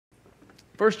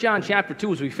1 John chapter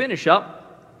 2, as we finish up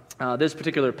this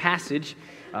particular passage,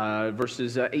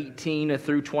 verses 18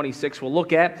 through 26 we'll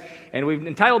look at. And we've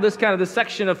entitled this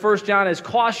section of 1 John as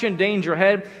Caution, Danger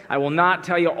Ahead. I will not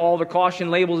tell you all the caution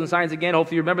labels and signs again.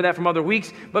 Hopefully you remember that from other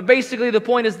weeks. But basically the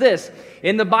point is this.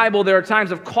 In the Bible there are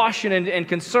times of caution and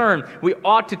concern. We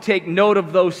ought to take note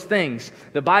of those things.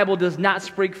 The Bible does not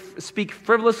speak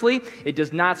frivolously. It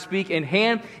does not speak in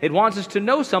hand. It wants us to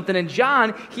know something. And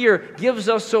John here gives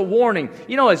us a warning.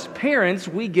 You know, as parents,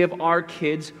 we give our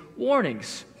kids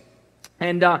warnings.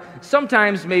 And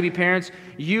sometimes, maybe parents,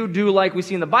 you do like we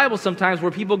see in the Bible sometimes where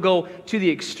people go to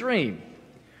the extreme.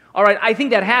 All right, I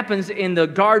think that happens in the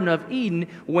Garden of Eden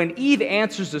when Eve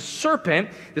answers the serpent.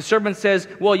 The serpent says,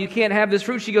 well, you can't have this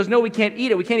fruit. She goes, no, we can't eat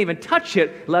it. We can't even touch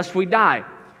it lest we die.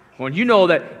 Well, you know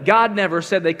that God never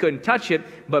said they couldn't touch it,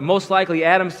 but most likely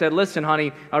Adam said, listen,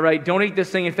 honey, all right, don't eat this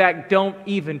thing. In fact, don't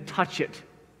even touch it.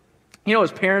 You know,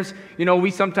 as parents, you know, we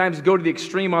sometimes go to the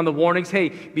extreme on the warnings. Hey,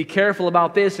 be careful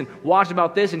about this and watch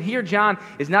about this. And here John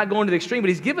is not going to the extreme, but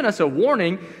he's given us a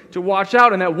warning to watch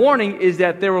out. And that warning is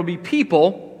that there will be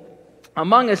people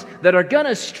among us that are going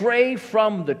to stray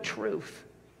from the truth.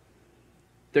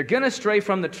 They're going to stray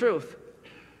from the truth.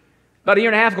 About a year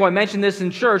and a half ago, I mentioned this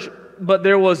in church, but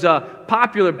there was a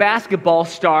popular basketball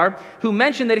star who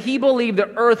mentioned that he believed the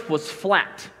earth was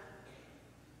flat.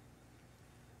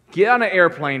 Get on an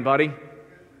airplane, buddy.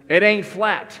 It ain't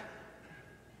flat.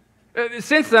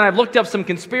 Since then, I've looked up some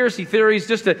conspiracy theories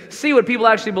just to see what people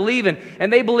actually believe in.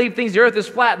 And they believe the earth is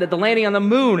flat, that the landing on the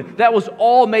moon, that was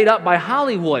all made up by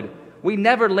Hollywood. We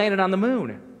never landed on the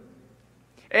moon.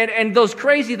 And those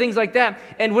crazy things like that.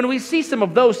 And when we see some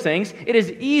of those things, it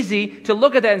is easy to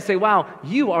look at that and say, wow,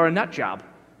 you are a nut job.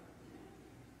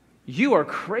 You are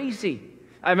crazy.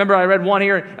 I remember I read one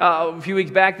here a few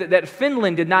weeks back that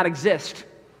Finland did not exist.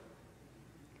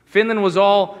 Finland was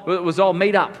all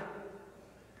made up.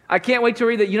 I can't wait to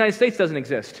read that the United States doesn't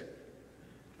exist.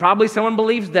 Probably someone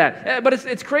believes that. But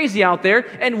it's crazy out there.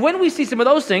 And when we see some of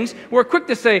those things, we're quick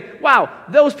to say, wow,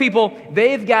 those people,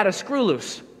 they've got a screw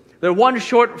loose. They're one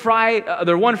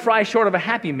fry short of a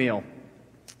Happy Meal.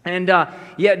 And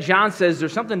yet John says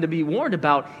there's something to be warned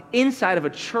about inside of a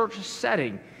church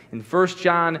setting. In 1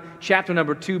 John chapter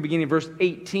number 2, beginning verse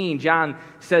 18, John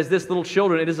says this, little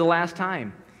children, it is the last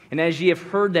time. And as ye have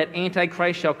heard that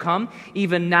Antichrist shall come,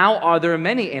 even now are there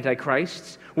many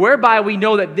Antichrists, whereby we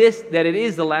know that it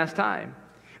is the last time.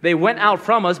 They went out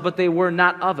from us, but they were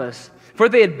not of us. For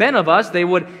if they had been of us, they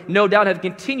would no doubt have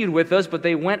continued with us, but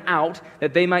they went out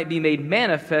that they might be made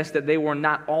manifest that they were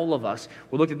not all of us.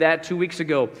 We looked at that 2 weeks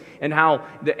ago, and how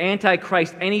the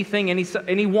Antichrist,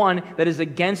 anyone that is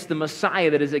against the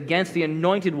Messiah, that is against the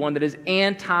Anointed One, that is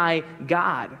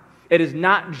anti-God. It is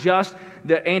not just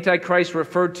the Antichrist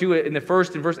referred to in the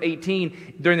first in verse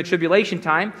 18 during the tribulation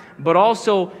time, but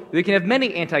also they can have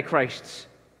many Antichrists.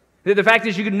 The fact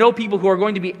is you can know people who are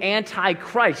going to be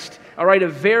anti-Christ, all right, a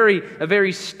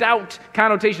very stout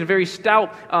connotation, a very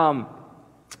stout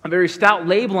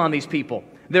label on these people.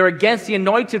 They're against the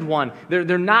Anointed One.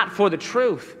 They're not for the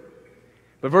truth.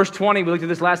 But verse 20, we looked at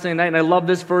this last night, and I love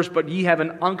this verse, but ye have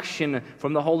an unction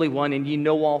from the Holy One, and ye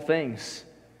know all things.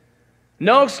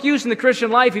 No excuse in the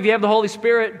Christian life if you have the Holy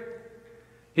Spirit.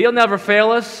 He'll never fail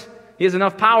us. He has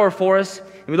enough power for us.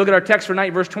 And we look at our text for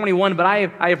tonight, verse 21, but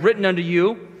I have written unto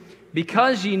you,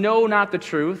 because ye know not the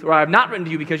truth, or I have not written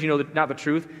to you because ye know not the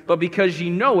truth, but because ye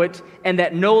know it, and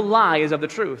that no lie is of the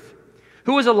truth.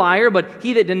 Who is a liar, but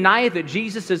he that denieth that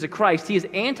Jesus is a Christ? He is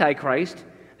Antichrist,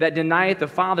 that denieth the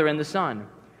Father and the Son.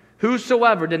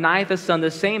 Whosoever denieth the Son,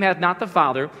 the same hath not the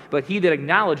Father, but he that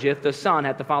acknowledgeth the Son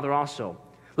hath the Father also.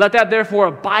 Let that therefore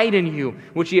abide in you,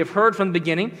 which ye have heard from the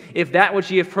beginning. If that which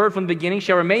ye have heard from the beginning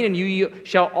shall remain in you, ye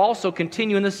shall also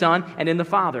continue in the Son and in the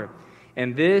Father.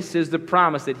 And this is the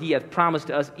promise that he hath promised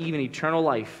to us, even eternal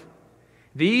life.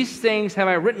 These things have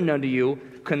I written unto you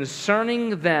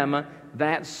concerning them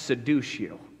that seduce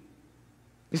you.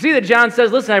 You see that John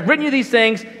says, listen, I've written you these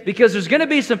things because there's going to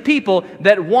be some people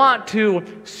that want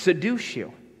to seduce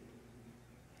you.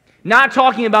 Not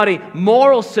talking about a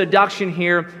moral seduction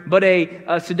here, but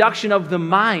a seduction of the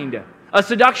mind, a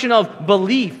seduction of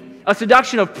belief, a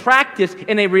seduction of practice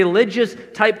in a religious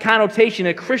type connotation,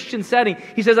 a Christian setting.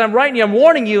 He says, I'm writing you, I'm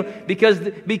warning you, because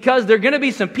there are going to be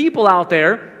some people out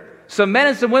there, some men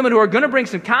and some women who are going to bring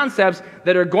some concepts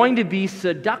that are going to be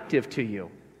seductive to you.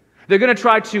 They're going to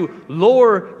try to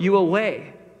lure you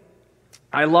away.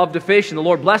 I love to fish, and the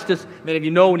Lord blessed us, many of you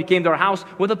know, when He came to our house,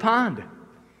 with a pond.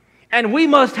 And we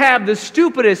must have the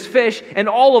stupidest fish in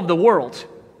all of the world.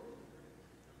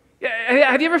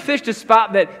 Have you ever fished a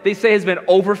spot that they say has been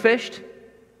overfished?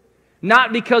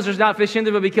 Not because there's not fish in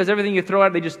there, but because everything you throw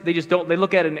out, they just don't, they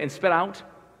look at it and spit out.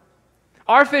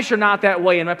 Our fish are not that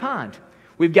way in my pond.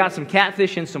 We've got some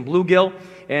catfish and some bluegill,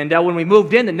 and when we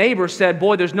moved in, the neighbor said,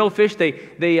 boy, there's no fish.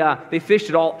 They fished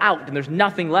it all out, and there's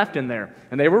nothing left in there.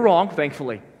 And they were wrong,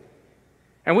 thankfully.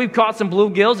 And we've caught some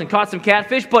bluegills and caught some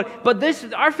catfish, but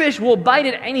our fish will bite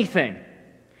at anything.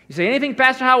 You say, anything,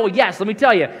 Pastor Howell? Well, yes, let me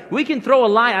tell you. We can throw a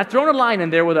line. I've thrown a line in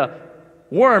there with a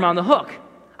worm on the hook.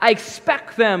 I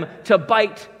expect them to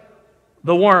bite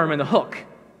the worm and the hook.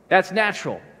 That's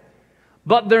natural.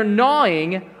 But they're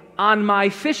gnawing on my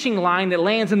fishing line that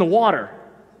lands in the water.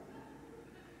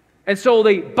 And so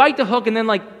they bite the hook, and then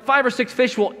like 5 or 6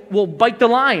 fish will bite the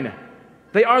line.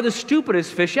 They are the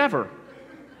stupidest fish ever.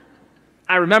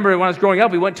 I remember when I was growing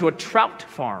up, we went to a trout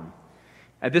farm.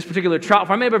 At this particular trout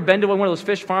farm, have you ever been to one of those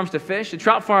fish farms to fish? The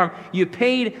trout farm, you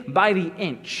paid by the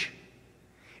inch.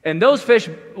 And those fish,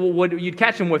 you'd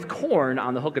catch them with corn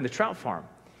on the hook in the trout farm.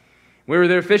 We were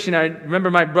there fishing. I remember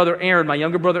my brother Aaron, my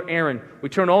younger brother Aaron, we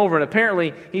turned over, and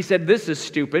apparently he said, this is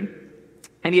stupid.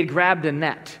 And he had grabbed a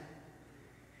net.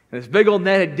 And this big old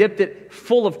net had dipped it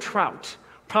full of trout,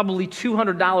 probably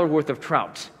 $200 worth of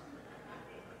trout.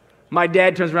 My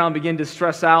dad turns around and begins to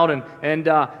stress out, and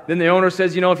then the owner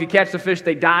says, if you catch the fish,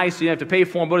 they die, so you have to pay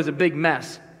for them, but it's a big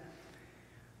mess.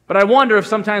 But I wonder if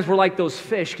sometimes we're like those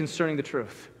fish concerning the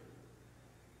truth.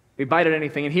 We bite at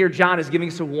anything. And here John is giving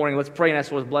us a warning. Let's pray and ask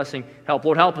for his blessing. Help.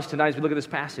 Lord, help us tonight as we look at this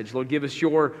passage. Lord, give us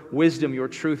your wisdom, your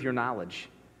truth, your knowledge.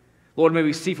 Lord, may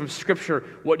we see from Scripture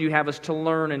what you have us to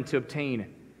learn and to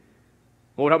obtain.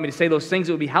 Lord, help me to say those things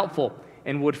that would be helpful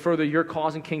and would further your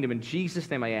cause and kingdom. In Jesus'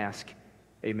 name I ask.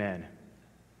 Amen.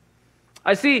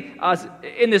 I see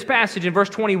in this passage in verse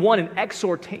 21 an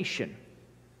exhortation.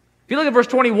 If you look at verse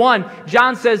 21,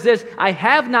 John says this, I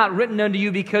have not written unto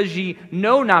you because ye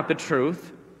know not the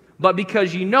truth, but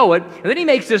because ye know it. And then he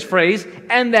makes this phrase,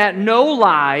 and that no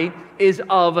lie is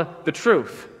of the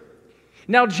truth.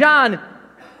 Now John,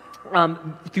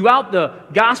 throughout the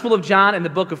Gospel of John and the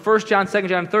book of 1 John, 2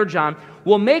 John, 3 John,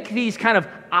 will make these kind of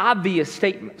obvious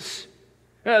statements.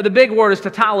 The big word is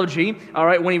tautology, all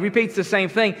right, when he repeats the same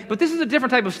thing. But this is a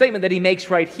different type of statement that he makes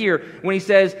right here when he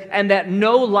says, and that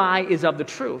no lie is of the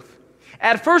truth.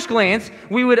 At first glance,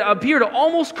 we would appear to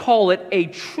almost call it a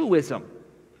truism.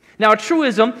 Now, a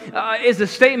truism is a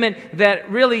statement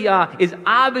that really is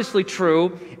obviously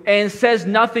true and says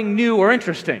nothing new or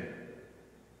interesting.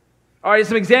 All right,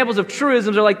 some examples of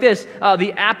truisms are like this.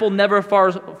 The apple never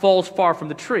falls far from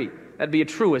the tree. That'd be a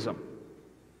truism.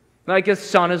 Like a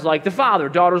son is like the father,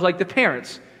 daughter is like the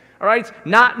parents. All right, it's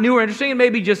not new or interesting, and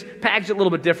maybe just packaged a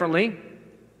little bit differently.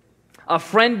 A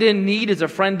friend in need is a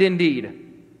friend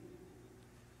indeed.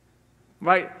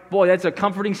 Right? Boy, that's a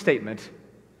comforting statement.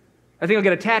 I think I'll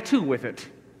get a tattoo with it.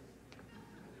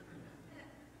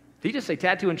 Did you just say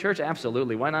tattoo in church?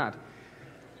 Absolutely, why not?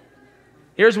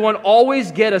 Here's one,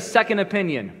 always get a second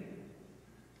opinion.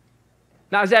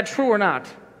 Now, is that true or not?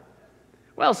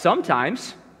 Well,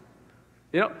 sometimes.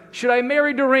 Should I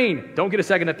marry Doreen? Don't get a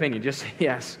second opinion, just say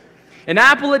yes. An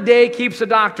apple a day keeps the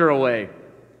doctor away.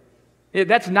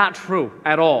 That's not true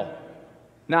at all.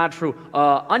 Not true.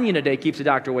 Onion a day keeps the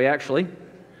doctor away, actually.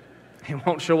 He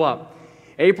won't show up.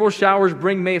 April showers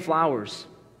bring May flowers.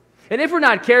 And if we're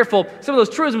not careful, some of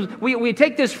those truisms, we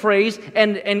take this phrase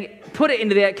and put it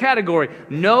into that category.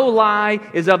 No lie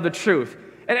is of the truth.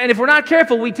 And if we're not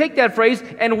careful, we take that phrase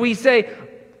and we say,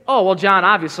 oh, well, John,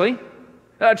 obviously.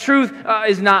 Truth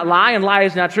is not lie, and lie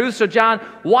is not truth. So, John,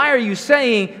 why are you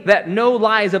saying that no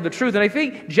lie is of the truth? And I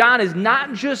think John is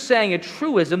not just saying a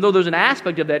truism, though there's an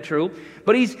aspect of that true,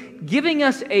 but he's giving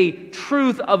us a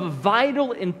truth of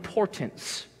vital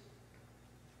importance.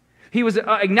 He was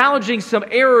acknowledging some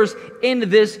errors in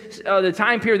this the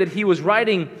time period that he was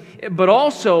writing, but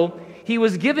also he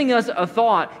was giving us a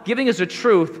thought, giving us a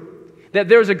truth that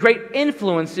there's a great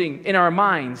influencing in our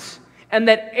minds, and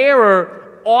that error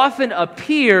often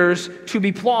appears to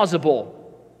be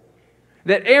plausible.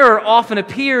 That error often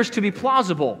appears to be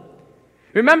plausible.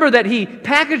 Remember that he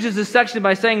packages this section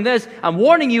by saying this, I'm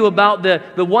warning you about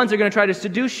the ones that are going to try to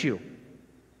seduce you.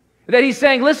 That he's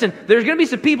saying, listen, there's going to be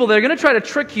some people that are going to try to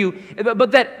trick you,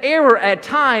 but that error at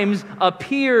times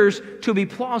appears to be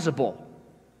plausible.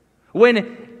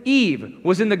 When Eve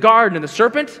was in the garden and the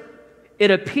serpent, it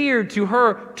appeared to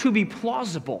her to be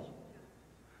plausible.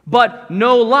 But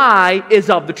no lie is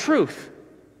of the truth.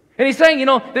 And he's saying,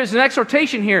 there's an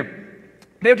exhortation here.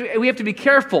 We have to be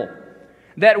careful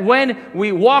that when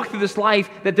we walk through this life,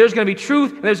 that there's going to be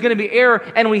truth and there's going to be error,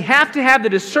 and we have to have the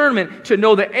discernment to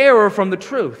know the error from the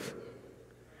truth.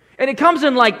 And it comes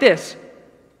in like this.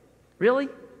 Really?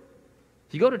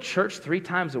 You go to church 3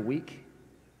 times a week?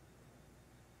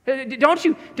 Don't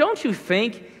you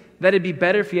think that it'd be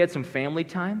better if you had some family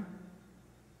time?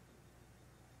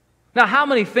 Now, how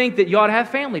many think that you ought to have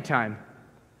family time?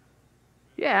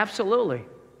 Yeah, absolutely.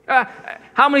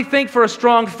 How many think for a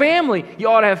strong family you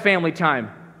ought to have family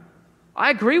time?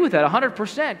 I agree with that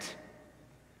 100%.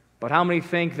 But how many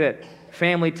think that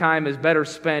family time is better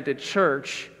spent at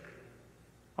church,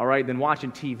 all right, than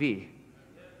watching TV?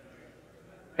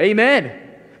 Amen.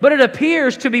 But it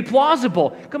appears to be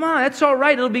plausible. Come on, that's all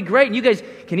right. It'll be great. And you guys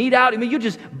can eat out. I mean, you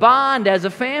just bond as a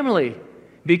family.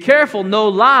 Be careful. No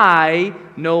lie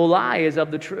is of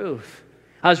the truth.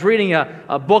 I was reading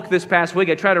a book this past week.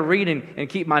 I try to read and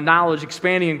keep my knowledge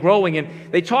expanding and growing.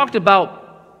 And they talked about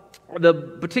the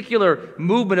particular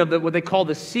movement of what they call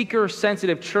the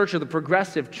seeker-sensitive church or the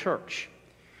progressive church.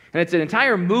 And it's an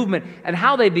entire movement, and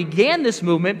how they began this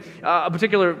movement, a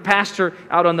particular pastor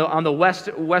out on the west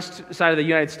side of the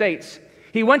United States,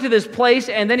 he went to this place,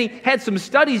 and then he had some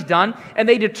studies done, and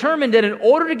they determined that in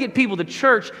order to get people to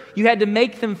church, you had to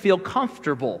make them feel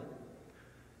comfortable.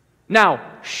 Now,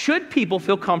 should people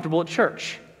feel comfortable at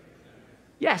church?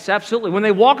 Yes, absolutely. When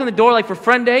they walk in the door, like for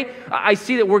Friend Day, I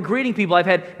see that we're greeting people. I've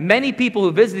had many people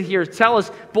who visited here tell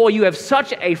us, boy, you have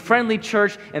such a friendly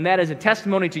church, and that is a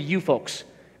testimony to you folks.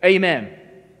 Amen.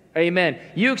 Amen.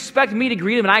 You expect me to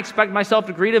greet them, and I expect myself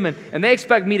to greet them, and they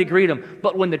expect me to greet them.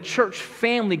 But when the church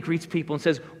family greets people and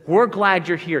says, we're glad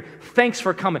you're here, thanks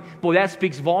for coming, boy, that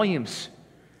speaks volumes.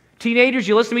 Teenagers,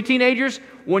 you listen to me, teenagers?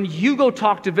 When you go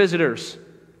talk to visitors,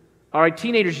 all right,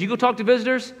 teenagers, you go talk to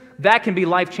visitors, that can be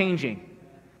life-changing.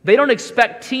 They don't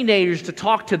expect teenagers to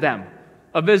talk to them,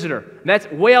 a visitor. That's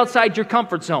way outside your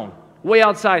comfort zone, way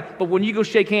outside. But when you go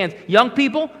shake hands, young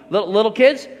people, little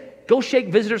kids, go shake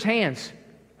visitors' hands.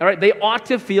 All right, they ought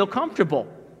to feel comfortable.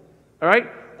 All right,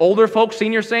 older folks,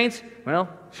 senior saints, well,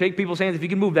 shake people's hands if you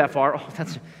can move that far. Oh,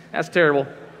 that's terrible.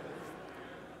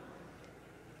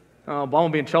 Oh, I'm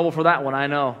going to be in trouble for that one. I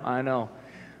know.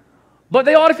 But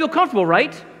they ought to feel comfortable,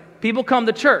 right? People come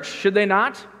to church, should they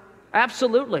not?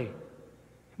 Absolutely.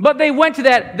 But they went to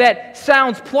that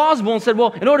sounds plausible and said,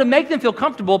 well, in order to make them feel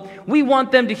comfortable, we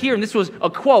want them to hear, and this was a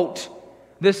quote,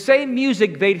 the same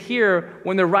music they'd hear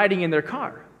when they're riding in their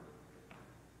car.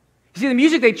 You see, the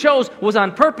music they chose was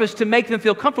on purpose to make them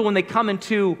feel comfortable when they come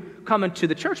into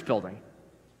the church building.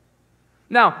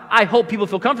 Now, I hope people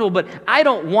feel comfortable, but I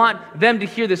don't want them to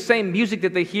hear the same music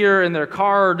that they hear in their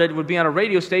car that would be on a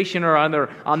radio station or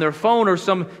on their phone or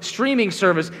some streaming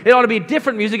service. It ought to be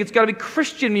different music. It's got to be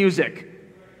Christian music.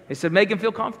 They said, make them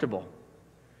feel comfortable.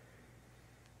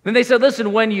 Then they said,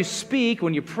 listen, when you speak,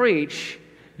 when you preach,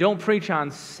 don't preach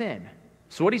on sin.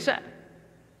 So what he said?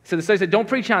 So the study said, don't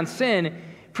preach on sin,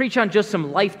 preach on just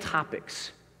some life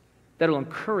topics that will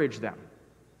encourage them.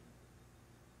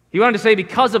 He wanted to say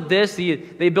because of this,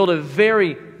 they built a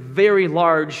very, very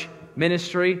large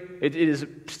ministry. It is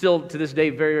still to this day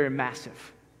very, very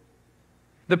massive.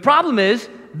 The problem is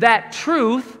that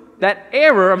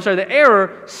the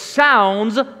error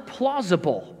sounds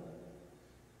plausible.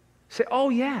 Say, oh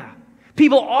yeah.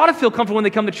 People ought to feel comfortable when they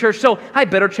come to church, so I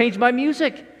better change my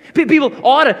music. People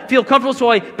ought to feel comfortable, so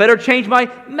I better change my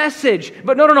message.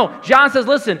 But no. John says,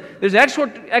 listen, there's an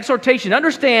exhortation.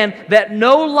 Understand that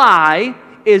no lie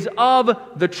is of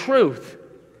the truth.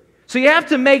 So you have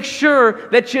to make sure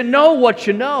that you know what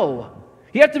you know.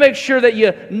 You have to make sure that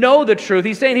you know the truth.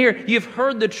 He's saying here, you've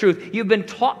heard the truth. You've been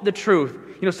taught the truth.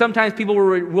 You know, sometimes people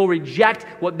will reject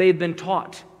what they've been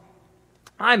taught.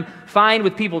 I'm fine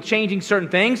with people changing certain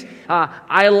things.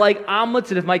 I like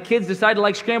omelets, and if my kids decide to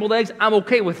like scrambled eggs, I'm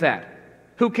okay with that.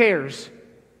 Who cares?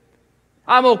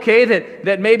 I'm okay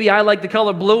that maybe I like the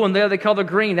color blue and they're the color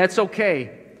green. That's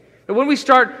okay. But when we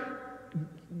start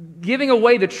giving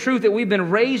away the truth that we've been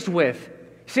raised with,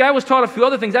 see, I was taught a few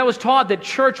other things. I was taught that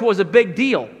church was a big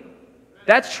deal.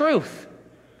 That's truth.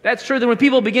 That's true. That when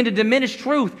people begin to diminish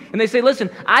truth and they say,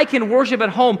 listen, I can worship at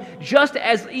home just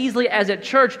as easily as at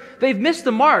church, they've missed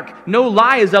the mark. No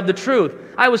lie is of the truth.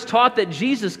 I was taught that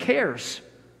Jesus cares.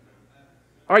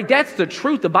 All right, that's the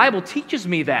truth. The Bible teaches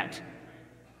me that.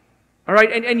 All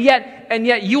right, and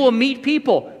yet you will meet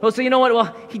people who'll say, you know what,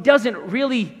 well, he doesn't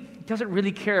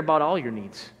really care about all your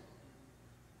needs.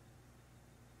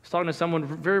 I was talking to someone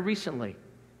very recently,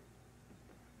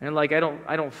 and I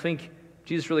don't think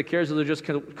Jesus really cares if they're just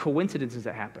coincidences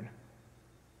that happen.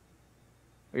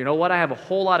 You know what? I have a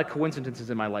whole lot of coincidences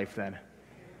in my life then.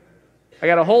 I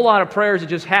got a whole lot of prayers that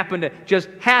just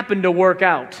happened to work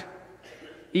out.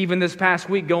 Even this past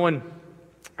week going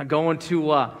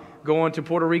to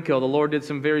Puerto Rico, the Lord did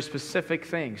some very specific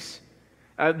things.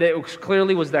 That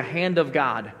clearly was the hand of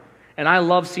God. And I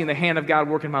love seeing the hand of God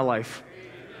work in my life.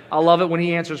 I love it when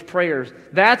He answers prayers.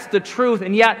 That's the truth.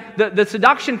 And yet, the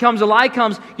seduction comes, the lie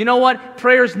comes, you know what?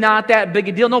 Prayer's not that big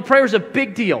a deal. No, prayer's a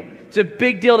big deal. It's a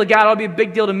big deal to God. It'll be a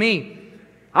big deal to me.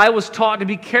 I was taught to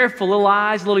be careful, little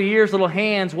eyes, little ears, little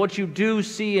hands, what you do,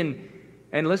 see,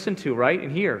 and listen to, right?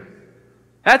 And hear.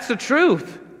 That's the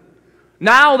truth.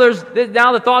 Now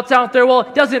the thoughts out there, well,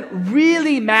 it doesn't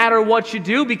really matter what you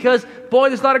do because, boy,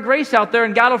 there's a lot of grace out there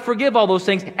and God will forgive all those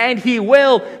things. And He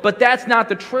will, but that's not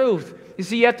the truth. You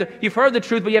see, you've heard the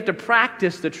truth, but you have to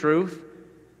practice the truth.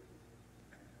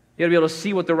 You got to be able to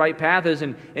see what the right path is.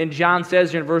 And John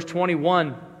says here in verse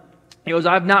 21, he goes,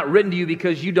 I've not written to you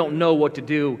because you don't know what to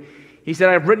do. He said,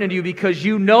 I've written to you because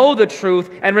you know the truth.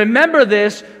 And remember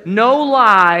this, no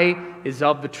lie is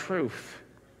of the truth.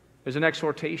 There's an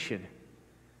exhortation.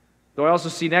 Though I also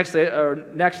see next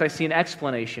I see an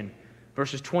explanation.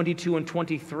 Verses 22 and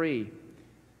 23.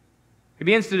 He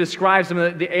begins to describe some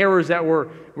of the errors that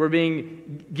were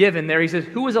being given there. He says,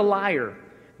 who is a liar?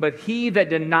 But he that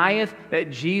denieth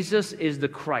that Jesus is the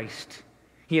Christ.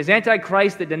 He is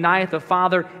Antichrist that denieth the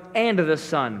Father and the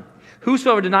Son.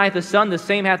 Whosoever denieth the Son, the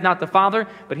same hath not the Father,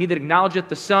 but he that acknowledgeth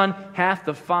the Son hath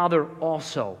the Father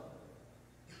also.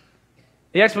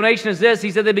 The explanation is this.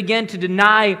 He said they began to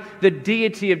deny the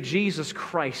deity of Jesus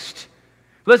Christ.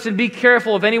 Listen, be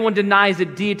careful if anyone denies the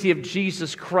deity of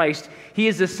Jesus Christ. He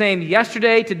is the same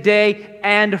yesterday, today,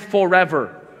 and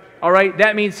forever. All right?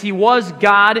 That means He was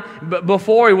God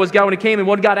before, He was God when He came, and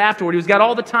was God afterward. He was God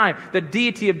all the time. The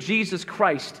deity of Jesus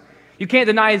Christ. You can't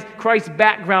deny Christ's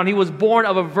background. He was born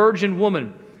of a virgin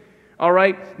woman. All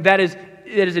right? That is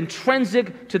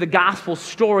intrinsic to the gospel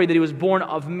story that He was born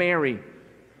of Mary.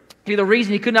 See, the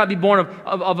reason He could not be born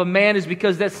of a man is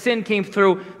because that sin came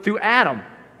through Adam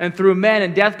and through men,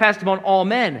 and death passed upon all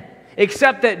men.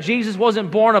 Except that Jesus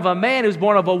wasn't born of a man, He was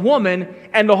born of a woman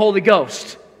and the Holy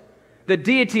Ghost. The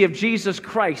deity of Jesus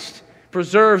Christ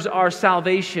preserves our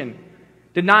salvation.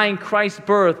 Denying Christ's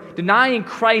birth, denying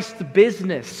Christ's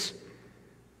business.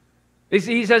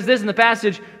 He says this in the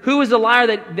passage, who is the liar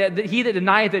that he that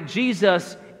denieth that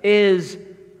Jesus is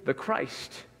the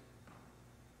Christ?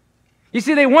 You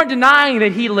see, they weren't denying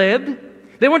that He lived.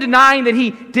 They weren't denying that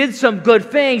He did some good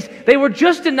things. They were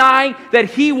just denying that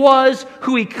He was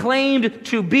who He claimed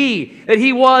to be, that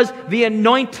He was the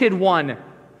anointed one,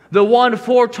 the one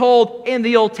foretold in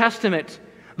the Old Testament,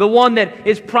 the one that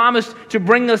is promised to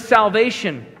bring us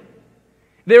salvation.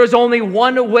 There is only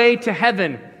one way to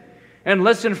heaven. And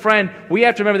listen, friend, we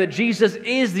have to remember that Jesus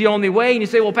is the only way. And you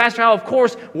say, well, Pastor Howell, of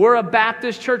course, we're a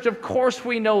Baptist church. Of course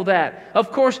we know that.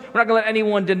 Of course, we're not going to let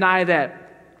anyone deny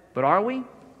that. But are we?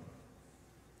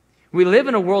 We live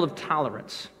in a world of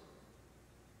tolerance.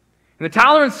 And the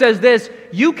tolerance says this,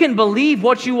 you can believe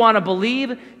what you want to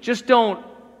believe, just don't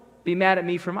be mad at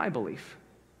me for my belief.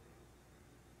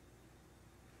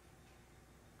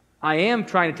 I am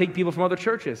trying to take people from other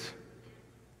churches.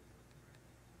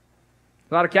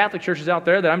 A lot of Catholic churches out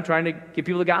there that I'm trying to give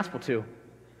people the gospel to.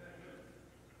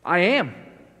 I am.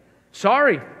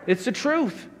 Sorry, it's the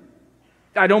truth.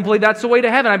 I don't believe that's the way to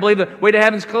heaven. I believe the way to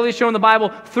heaven is clearly shown in the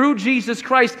Bible through Jesus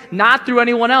Christ, not through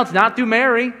anyone else, not through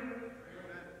Mary.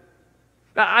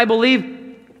 I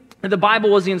believe that the Bible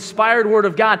was the inspired Word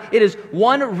of God. It is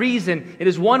one reason,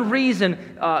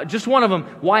 just one of them,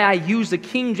 why I use the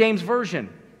King James Version.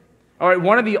 All right,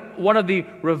 one of the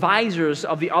revisers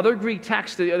of the other Greek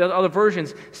texts, the other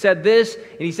versions, said this,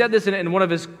 and he said this in one of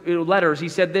his letters. He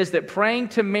said this, that praying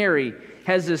to Mary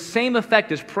has the same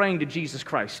effect as praying to Jesus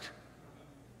Christ.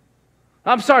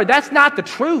 I'm sorry, that's not the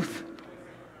truth.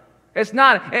 It's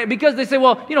not. Because they say,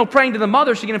 well, praying to the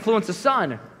mother, she can influence the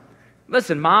son.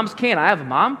 Listen, moms can't. I have a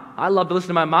mom. I love to listen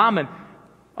to my mom, and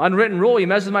unwritten rule, you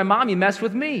mess with my mom, you mess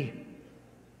with me.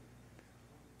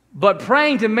 But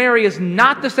praying to Mary is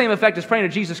not the same effect as praying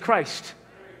to Jesus Christ.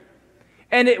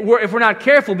 And if we're not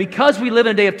careful, because we live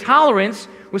in a day of tolerance,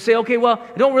 we say, okay, well,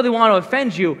 I don't really want to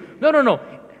offend you. No.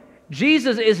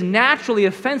 Jesus is naturally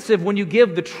offensive when you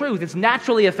give the truth. It's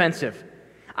naturally offensive.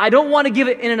 I don't want to give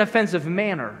it in an offensive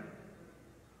manner.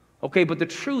 Okay, but the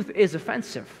truth is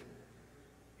offensive.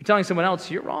 You're telling someone else,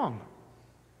 you're wrong.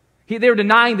 They were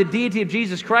denying the deity of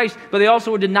Jesus Christ, but they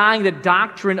also were denying the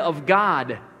doctrine of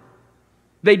God.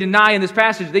 They deny in this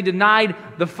passage, they denied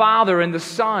the Father and the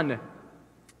Son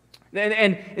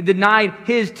and denied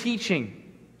His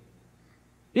teaching.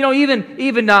 Even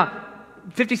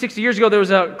 50, 60 years ago, there was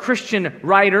a Christian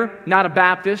writer, not a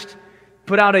Baptist,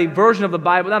 put out a version of the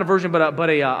Bible, not a version, but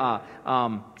a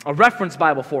reference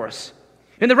Bible for us.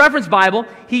 In the reference Bible,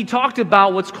 he talked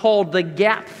about what's called the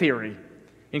gap theory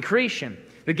in creation.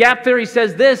 The gap theory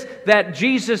says this, that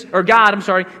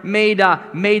God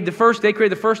made the first day,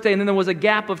 created the first day, and then there was a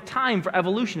gap of time for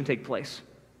evolution to take place.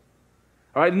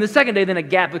 All right, and the second day, then a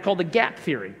gap, called the gap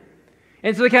theory.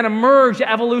 And so they kind of merged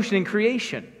evolution and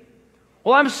creation.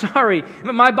 Well, I'm sorry,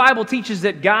 but my Bible teaches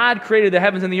that God created the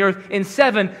heavens and the earth in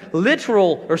 6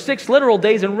 literal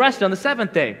days and rested on the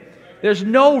seventh day. There's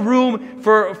no room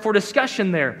for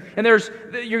discussion there. And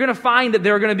you're going to find that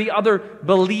there are going to be other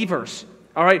believers,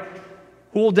 all right,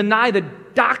 who will deny the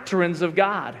doctrines of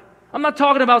God. I'm not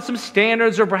talking about some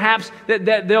standards or perhaps that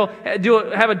they'll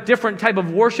have a different type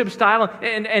of worship style,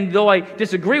 and though I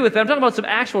disagree with them, I'm talking about some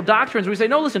actual doctrines where we say,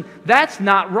 no, listen, that's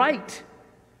not right.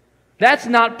 That's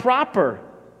not proper.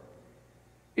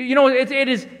 You know, it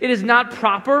is not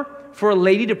proper for a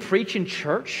lady to preach in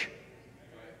church.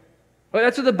 Well,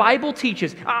 that's what the Bible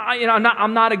teaches.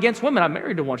 I'm not against women. I'm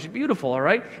married to one. She's beautiful, all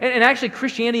right? And actually,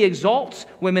 Christianity exalts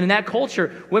women in that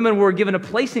culture. Women were given a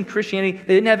place in Christianity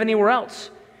they didn't have anywhere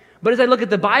else. But as I look at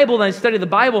the Bible and I study the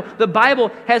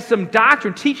Bible has some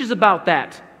doctrine, teaches about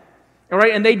that. All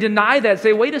right? And they deny that,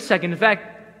 say, wait a second. In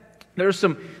fact, there's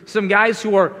some guys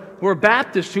who are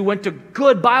Baptists who went to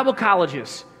good Bible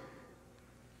colleges.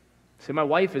 Say, my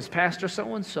wife is Pastor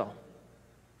so-and-so.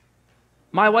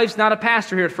 My wife's not a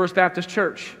pastor here at First Baptist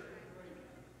Church.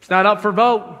 It's not up for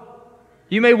vote.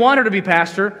 You may want her to be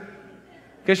pastor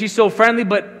because she's so friendly,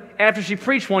 but after she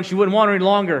preached once, you wouldn't want her any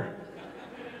longer.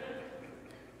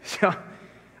 So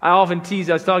I often tease.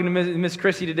 I was talking to Miss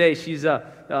Chrissy today. She's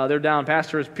they're down.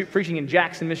 Pastor is preaching in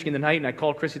Jackson, Michigan tonight, and I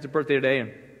called Chrissy. It's her birthday today,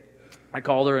 and I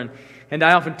called her, and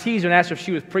I often tease her and ask her if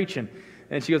she was preaching,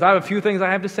 and she goes, "I have a few things I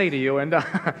have to say to you." And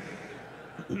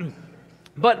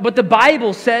but the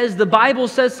Bible says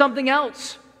something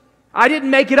else. I didn't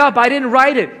make it up. I didn't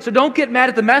write it. So don't get mad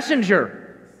at the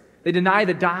messenger. They deny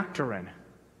the doctrine.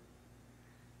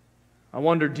 I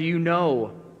wonder, do you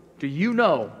know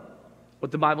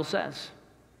what the Bible says?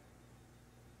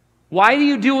 Why do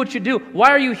you do what you do? Why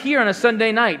are you here on a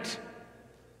Sunday night?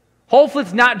 Hopefully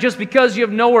it's not just because you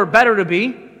have nowhere better to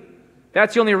be.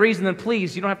 That's the only reason, then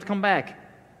please, you don't have to come back.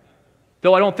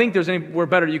 Though I don't think there's anywhere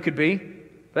better you could be.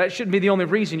 But that shouldn't be the only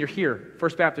reason you're here,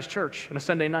 First Baptist Church, on a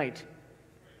Sunday night.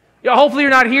 Yeah, hopefully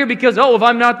you're not here because, if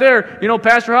I'm not there,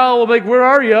 Pastor Howell will be like, where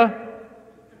are you?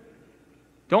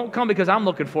 Don't come because I'm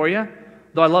looking for you,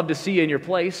 though I'd love to see you in your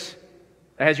place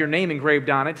that has your name engraved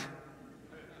on it.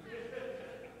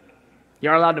 You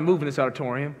aren't allowed to move in this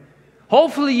auditorium.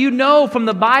 Hopefully you know from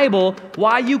the Bible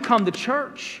why you come to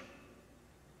church.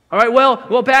 All right,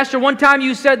 well, Pastor, one time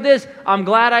you said this. I'm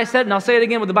glad I said it, and I'll say it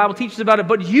again what the Bible teaches about it.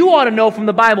 But you ought to know from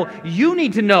the Bible. You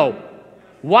need to know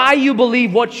why you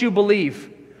believe what you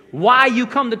believe, why you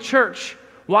come to church,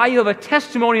 why you have a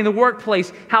testimony in the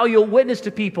workplace, how you'll witness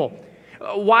to people,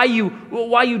 why you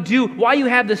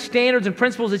have the standards and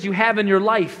principles that you have in your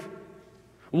life,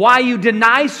 why you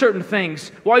deny certain things,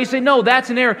 why you say, no, that's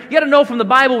an error. You got to know from the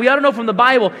Bible. We ought to know from the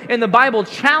Bible. And the Bible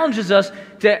challenges us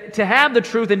to have the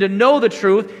truth and to know the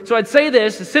truth. So I'd say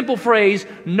this, a simple phrase,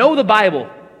 know the Bible.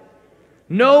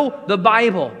 Know the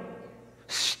Bible.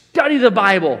 Study the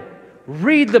Bible.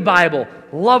 Read the Bible.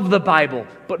 Love the Bible.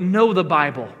 But know the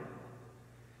Bible.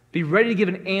 Be ready to give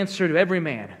an answer to every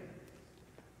man.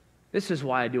 This is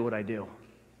why I do what I do.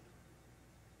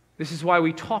 This is why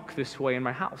we talk this way in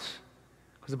my house.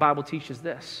 Because the Bible teaches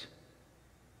this.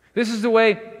 This is the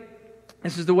way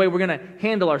we're going to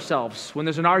handle ourselves when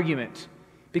there's an argument.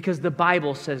 Because the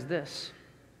Bible says this.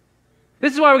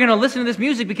 This is why we're going to listen to this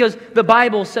music, because the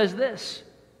Bible says this.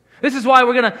 This is why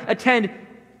we're going to attend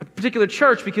a particular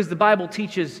church, because the Bible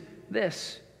teaches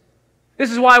this.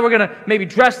 This is why we're going to maybe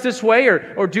dress this way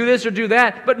or do this or do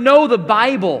that. But know the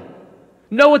Bible.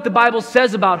 Know what the Bible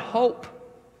says about hope.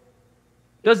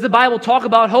 Does the Bible talk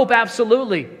about hope?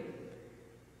 Absolutely.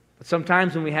 But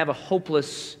sometimes when we have a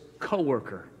hopeless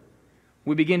coworker,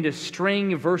 we begin to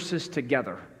string verses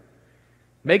together.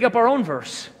 Make up our own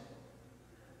verse.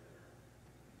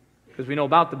 Because we know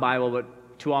about the Bible,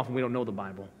 but too often we don't know the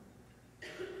Bible.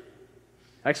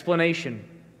 Explanation,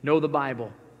 know the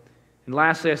Bible. And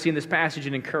lastly, I see in this passage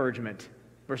an encouragement.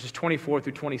 Verses 24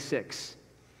 through 26.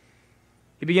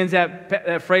 He begins that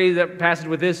passage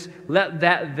with this, let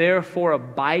that therefore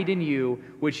abide in you,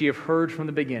 which ye have heard from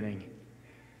the beginning.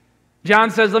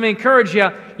 John says, let me encourage you,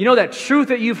 you know that truth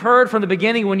that you've heard from the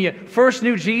beginning when you first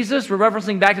knew Jesus, we're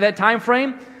referencing back to that time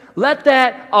frame, let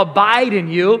that abide in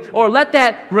you, or let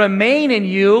that remain in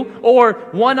you, or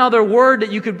one other word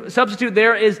that you could substitute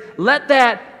there is, let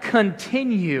that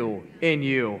continue in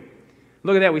you.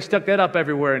 Look at that, we stuck that up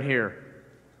everywhere in here.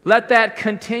 Let that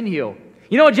continue.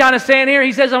 You know what John is saying here?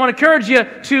 He says, I want to encourage you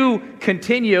to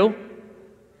continue.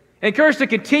 Encouraged to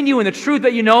continue in the truth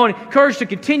that you know, and encouraged to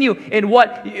continue in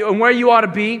where you ought to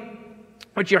be,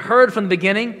 what you heard from the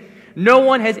beginning. No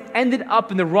one has ended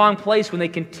up in the wrong place when they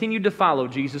continued to follow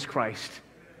Jesus Christ.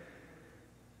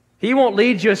 He won't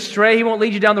lead you astray. He won't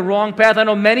lead you down the wrong path. I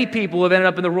know many people who have ended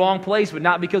up in the wrong place, but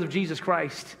not because of Jesus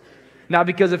Christ. Not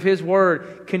because of His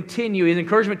Word. Continue. His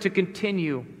encouragement to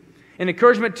continue. An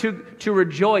encouragement to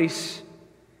rejoice.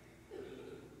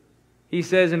 He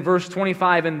says in verse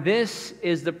 25, "And this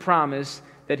is the promise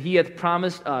that He hath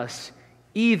promised us,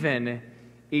 even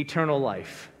eternal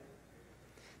life."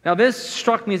 Now this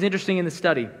struck me as interesting in the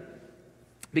study,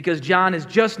 because John has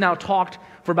just now talked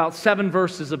for about 7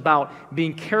 verses about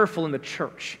being careful in the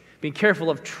church, being careful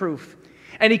of truth.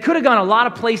 And he could have gone a lot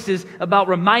of places about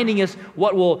reminding us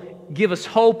what will give us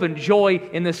hope and joy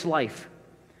in this life.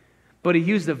 But he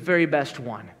used the very best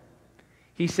one.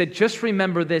 He said, just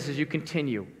remember this as you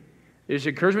continue. There's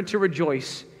encouragement to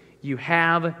rejoice. You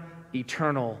have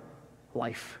eternal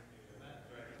life.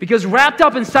 Because wrapped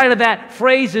up inside of that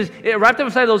phrase, wrapped up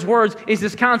inside of those words, is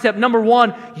this concept. Number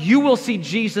one, you will see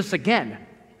Jesus again.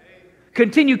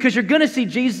 Continue, because you're going to see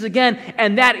Jesus again,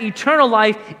 and that eternal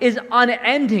life is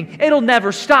unending. It'll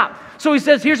never stop. So he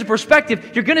says, here's a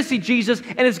perspective. You're going to see Jesus,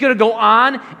 and it's going to go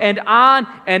on and on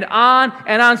and on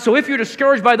and on. So if you're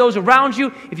discouraged by those around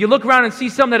you, if you look around and see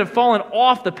some that have fallen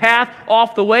off the path,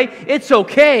 off the way, it's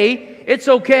okay. It's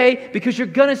okay, because you're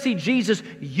going to see Jesus.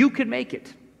 You can make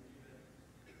it.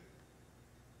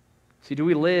 See, do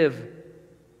we live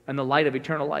in the light of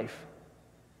eternal life?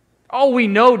 Oh, we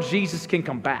know Jesus can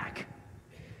come back.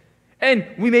 And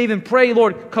we may even pray,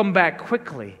 Lord, come back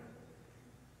quickly.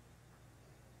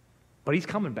 But He's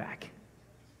coming back.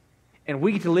 And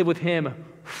we get to live with Him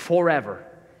forever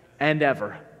and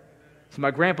ever. So my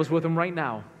grandpa's with Him right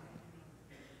now.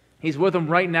 He's with Him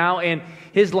right now, and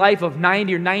his life of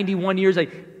 90 or 91 years, I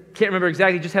can't remember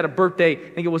exactly, just had a birthday, I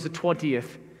think it was the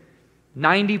 20th.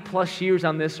 90 plus years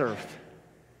on this earth.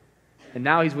 And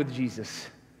now he's with Jesus.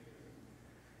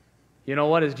 You know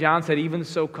what? As John said, even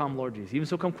so come, Lord Jesus. Even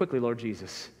so come quickly, Lord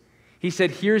Jesus. He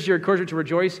said, here's your encouragement to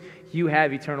rejoice. You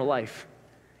have eternal life.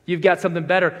 You've got something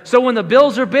better. So when the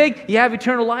bills are big, you have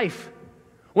eternal life.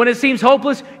 When it seems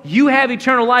hopeless, you have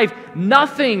eternal life.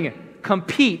 Nothing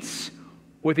competes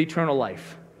with eternal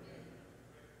life.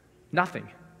 Nothing.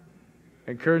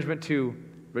 Encouragement to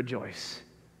rejoice.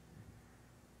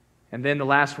 And then the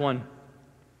last one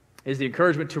is the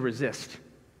encouragement to resist.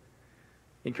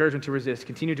 Encouragement to resist.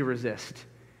 Continue to resist.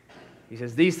 He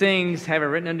says, these things have I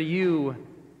written unto you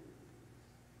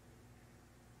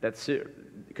that's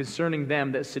concerning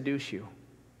them that seduce you.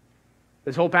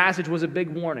 This whole passage was a big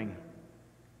warning.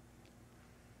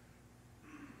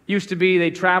 Used to be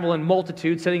they travel in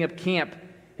multitudes, setting up camp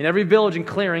in every village and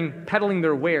clearing, peddling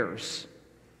their wares.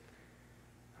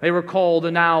 They were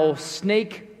called now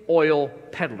snake oil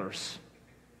peddlers.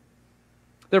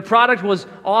 Their product was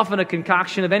often a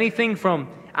concoction of anything from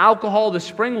alcohol to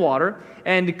spring water,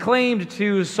 and claimed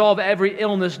to solve every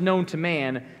illness known to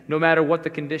man, no matter what the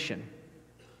condition.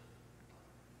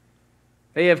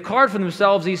 They have carved for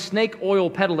themselves, these snake oil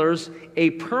peddlers,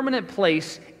 a permanent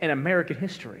place in American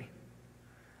history.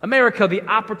 America, the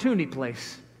opportunity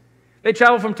place. They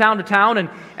travel from town to town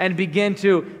and begin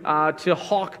to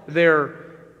hawk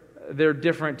their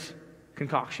different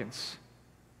concoctions.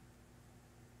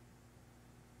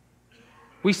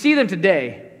 We see them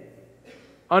today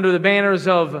under the banners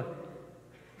of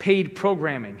paid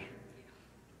programming.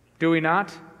 Do we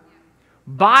not?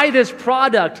 Buy this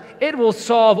product. It will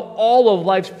solve all of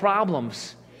life's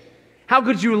problems. How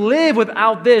could you live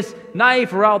without this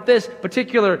knife or without this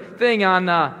particular thing on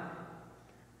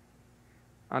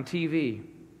TV?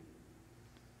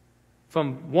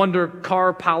 From wonder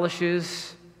car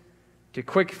polishes to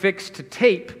quick fix to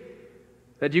tape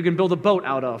that you can build a boat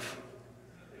out of.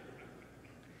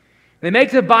 They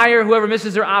make the buyer, whoever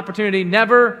misses their opportunity,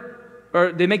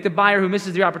 they make the buyer who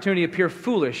misses the opportunity appear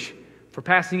foolish for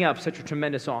passing up such a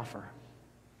tremendous offer.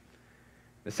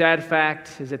 The sad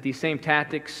fact is that these same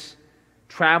tactics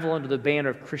travel under the banner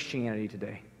of Christianity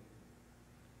today.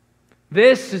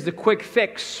 This is the quick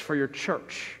fix for your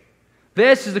church.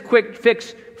 This is the quick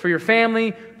fix for your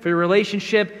family, for your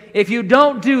relationship. If you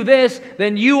don't do this,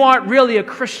 then you aren't really a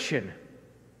Christian.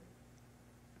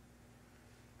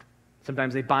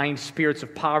 Sometimes they bind spirits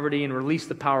of poverty and release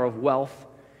the power of wealth,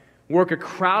 work a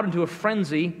crowd into a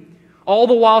frenzy, all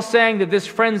the while saying that this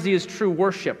frenzy is true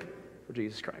worship for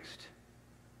Jesus Christ.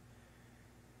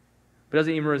 But it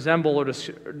doesn't even resemble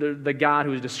the God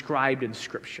who is described in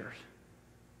Scripture.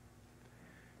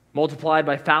 Multiplied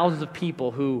by thousands of people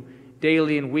who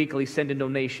daily and weekly send in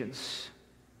donations.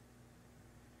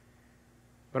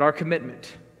 But our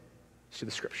commitment is to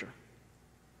the Scripture,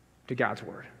 to God's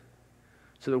Word.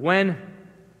 So that when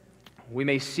we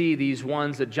may see these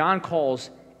ones that John calls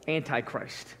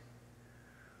Antichrist,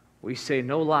 we say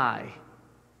no lie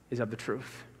is of the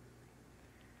truth.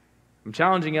 I'm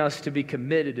challenging us to be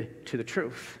committed to the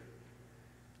truth,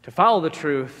 to follow the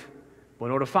truth, but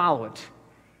in order to follow it,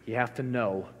 you have to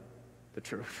know the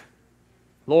truth.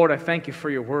 Lord, I thank you for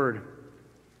your word,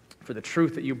 for the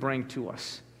truth that you bring to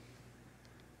us.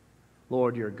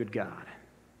 Lord, you're a good God,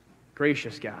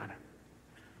 gracious God.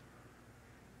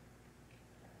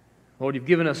 Lord, you've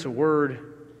given us a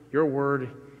word, your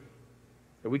word,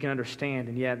 that we can understand,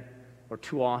 and yet, or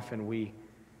too often, we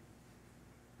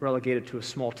relegate it to a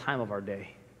small time of our day.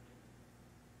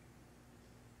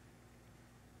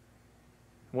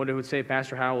 One who would say,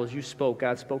 Pastor Howell, as you spoke,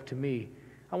 God spoke to me.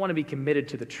 I want to be committed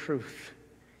to the truth.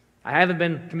 I haven't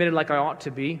been committed like I ought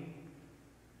to be.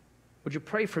 Would you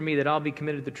pray for me that I'll be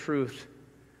committed to the truth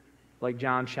like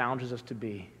John challenges us to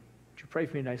be? Would you pray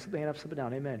for me tonight? Slip the hand up, slip it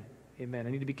down. Amen. Amen.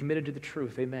 I need to be committed to the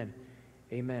truth. Amen.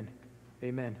 Amen.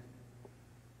 Amen.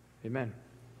 Amen.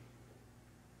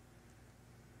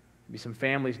 Maybe some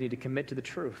families need to commit to the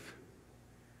truth,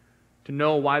 to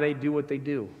know why they do what they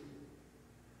do.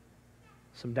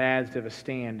 Some dads to have a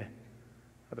stand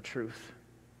of the truth.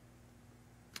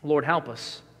 Lord, help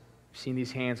us. We've seen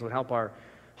these hands. Lord, help our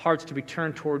hearts to be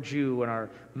turned towards you and our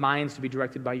minds to be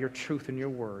directed by your truth and your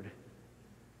word.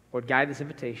 Lord, guide this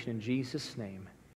invitation in Jesus' name.